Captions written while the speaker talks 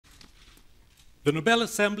The Nobel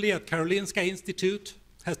Assembly at Karolinska Institute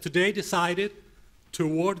has today decided to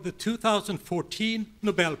award the 2014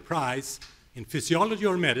 Nobel Prize in Physiology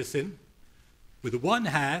or Medicine with one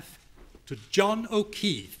half to John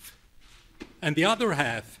O'Keefe and the other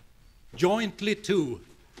half jointly to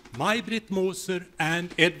May-Britt Moser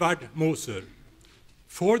and Edvard Moser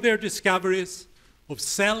for their discoveries of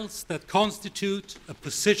cells that constitute a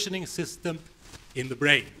positioning system in the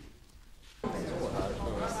brain.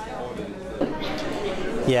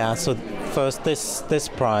 Yeah, so first this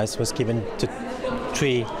prize was given to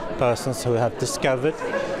 3 persons who have discovered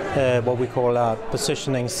what we call a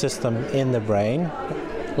positioning system in the brain,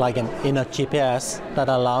 like an inner GPS that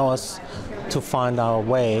allows us to find our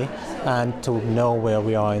way and to know where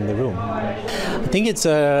we are in the room. I think it's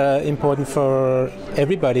important for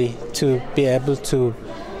everybody to be able to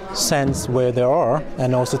sense where they are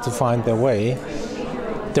and also to find their way.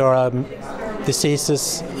 There are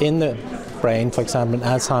diseases in the brain, for example,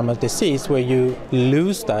 Alzheimer's disease, where you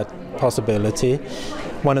lose that possibility.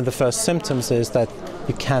 One of the first symptoms is that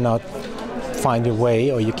you cannot find your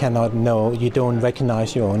way, or you cannot know, you don't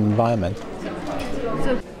recognize your own environment.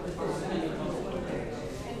 So